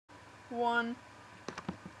1.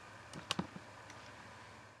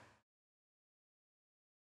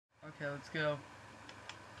 Okay, let's go.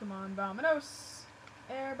 Come on, Vamonos.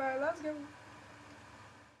 Everybody, let's go.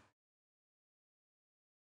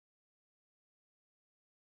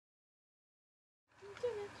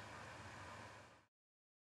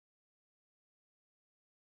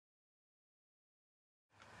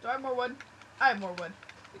 Do I have more wood? I have more wood.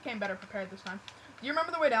 We came better prepared this time. Do you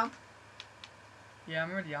remember the way down? Yeah, I'm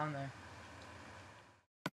already down there.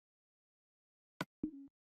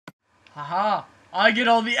 Haha! I get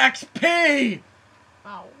all the XP!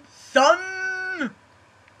 Wow. Son!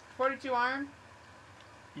 42 iron?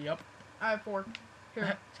 Yep. I have 4.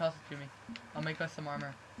 Here. Toss it to me. I'll make us some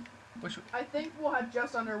armor. Which? I think we'll have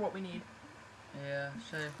just under what we need. Yeah,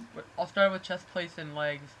 sure. But I'll start with chest plates and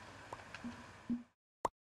legs.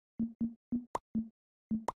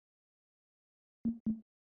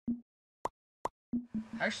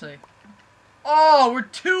 Actually. Oh, we're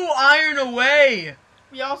 2 iron away!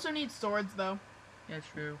 We also need swords, though. Yeah,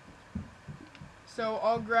 true. So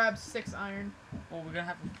I'll grab 6 iron. Well, we're gonna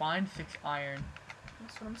have to find 6 iron.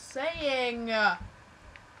 That's what I'm saying. Oh,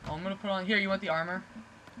 I'm gonna put on here. You want the armor?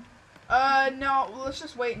 No. Let's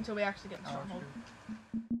just wait until we actually get in Oh, stronghold.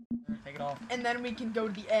 true. Take it off. And then we can go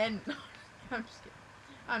to the end. I'm just kidding.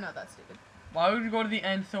 I'm not that stupid. Why would we go to the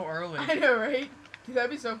end so early? I know, right? Dude,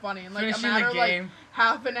 that'd be so funny. And like Finishing a matter the of like game.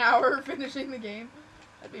 half an hour finishing the game.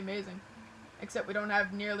 That'd be amazing. Except we don't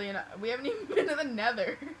have nearly enough. We haven't even been to the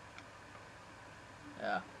Nether.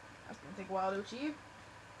 Yeah, that's gonna take a while to achieve.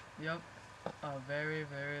 Yep. A very,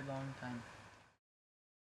 very long time.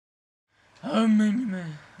 Oh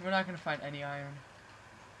man. We're not gonna find any iron.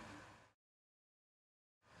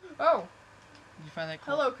 Oh. Did you find that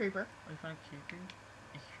coal? Hello, creeper. Oh, you found a creeper?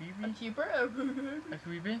 A A creeper? creeper? A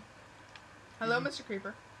creeper? Hello, Mr.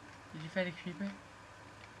 Creeper. Did you find a creeper?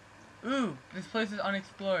 Ooh, this place is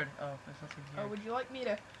unexplored. Oh, there's nothing here. Oh, would you like me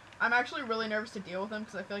to... I'm actually really nervous to deal with him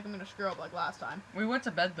because I feel like I'm going to screw up like last time. We went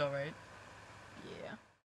to bed though, right? Yeah.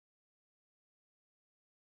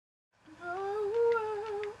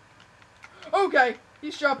 Oh, oh. Okay,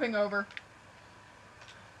 he's jumping over.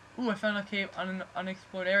 Ooh, I found a cave on an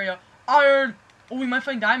unexplored area. Iron! Oh, we might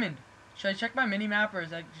find diamond. Should I check my mini map or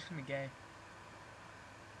is that just gonna be gay?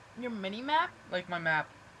 Your mini-map? Like my map.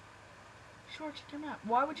 Sure, check your map.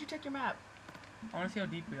 Why would you check your map? I wanna see how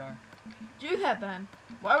deep we are. Do that then.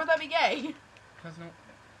 Why would that be gay? Because no,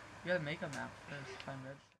 you gotta make a map first to find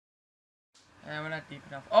redstone. And we're not deep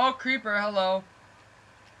enough. Oh, creeper, hello.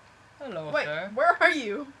 Hello, Wait, sir. where are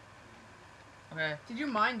you? Okay. Did you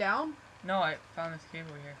mine down? No, I found this cave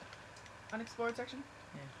over here. Unexplored section?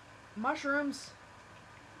 Yeah. Mushrooms.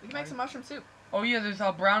 We can make some mushroom soup. Oh yeah, there's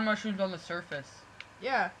brown mushrooms on the surface.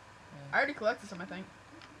 Yeah. Yeah. I already collected some, I think.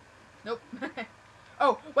 Nope.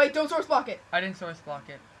 Oh, wait, don't source block it. I didn't source block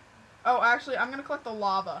it. Oh, actually, I'm gonna collect the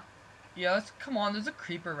lava. Yeah, come on, there's a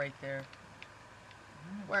creeper right there.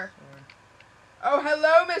 Where? Sword. Oh,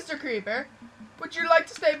 hello, Mr. Creeper. Would you like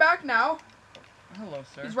to stay back now? Hello,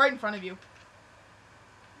 sir. He's right in front of you.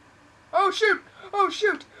 Oh, shoot! Oh,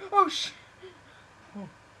 shoot! Oh, shoot!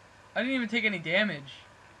 I didn't even take any damage.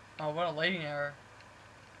 Oh, what a lighting error.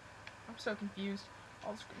 I'm so confused.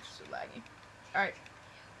 All the screens are so laggy. Alright.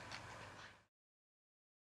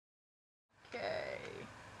 Okay.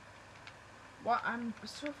 What? I'm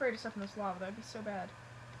so afraid to step in this lava. That'd be so bad.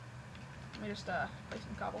 Let me just, place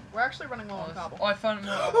some cobble. We're actually running low on cobble. Oh, I found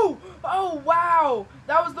more. Oh! Oh, wow!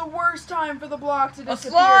 That was the worst time for the block to A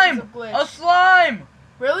disappear slime! because of glitch. A slime!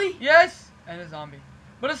 Really? Yes! And a zombie.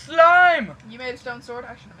 But a slime! You made a stone sword?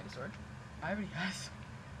 I should have made a sword. I already have some.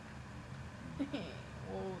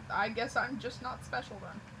 Well, I guess I'm just not special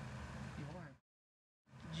then. You are.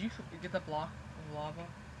 Did you get the block of lava?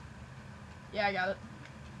 Yeah, I got it.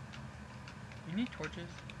 You need torches.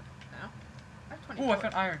 No. I have 20 Ooh, I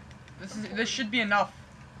found iron. This should be enough.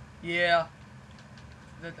 Yeah.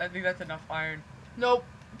 I think that's enough iron. Nope.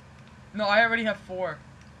 No, I already have 4.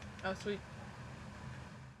 Oh, sweet.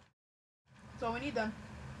 That's all we need then.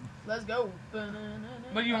 Let's go.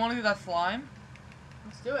 But you want to do that slime?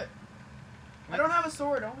 Let's do it. I don't have a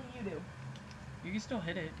sword, only you do. You can still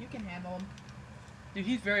hit it. You can handle him. Dude,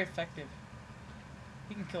 he's very effective.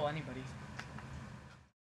 He can kill anybody.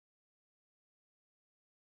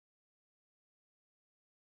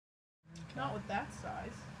 Not with that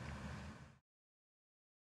size.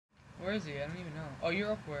 Where is he? I don't even know. Oh,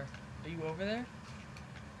 you're up where? Are you over there?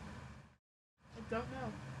 I don't know.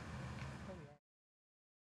 Probably are.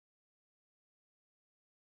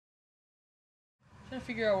 Trying to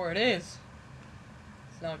figure out where it is.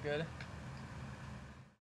 It's not good.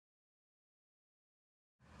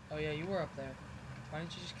 Oh yeah, you were up there. Why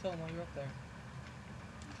didn't you just kill him while you're up there?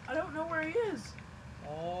 I don't know where he is.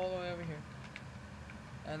 All the way over here.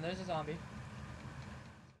 And there's a zombie.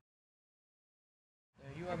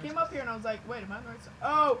 There you are. I came up here and I was like, wait, am I on the right side?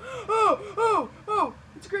 Oh!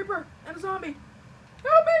 It's a creeper and a zombie.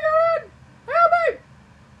 Help me, God! Help me!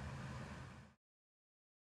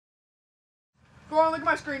 Go on, look at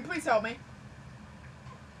my screen. Please help me.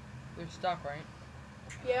 You're stuck, right?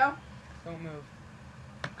 Yeah. Don't move.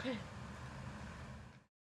 Okay.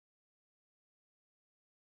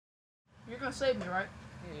 You're gonna save me, right?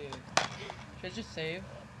 Yeah. Should I just save?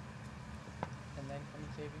 And then come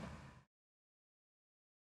and save you?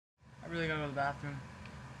 I really gotta go to the bathroom.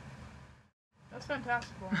 That's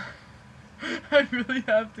fantastical. I really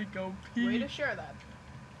have to go pee. Way to share that.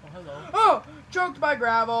 Oh, hello. Oh! Choked by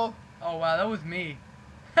gravel. Oh, wow, that was me.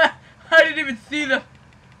 I didn't even see them.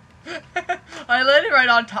 I landed right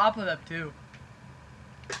on top of them, too.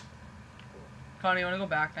 Connie, you wanna go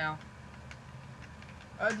back now?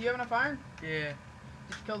 Do you have enough iron? Yeah.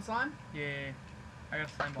 Did you kill the slime? Yeah. I got a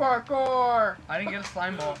slime ball. Parkour! I didn't get a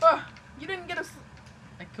slime ball. You didn't get a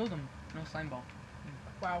I killed him. No slime ball.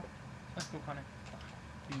 Wow. Let's go, Connor.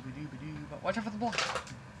 Watch out for the block.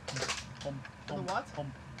 The what?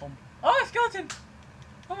 Oh, a skeleton!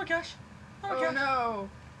 Oh my gosh. Oh my gosh. No.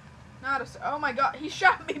 Not a... Oh my god. He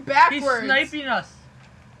shot me backwards. He's sniping us.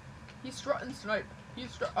 He's strutting snipe.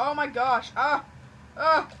 Oh my gosh. Oh,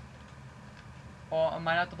 I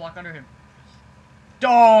might have to block under him.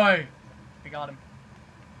 Die! We got him.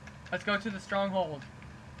 Let's go to the stronghold.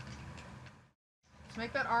 Let's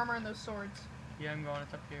make that armor and those swords. Yeah, I'm going.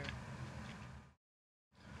 It's up here.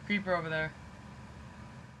 Creeper over there.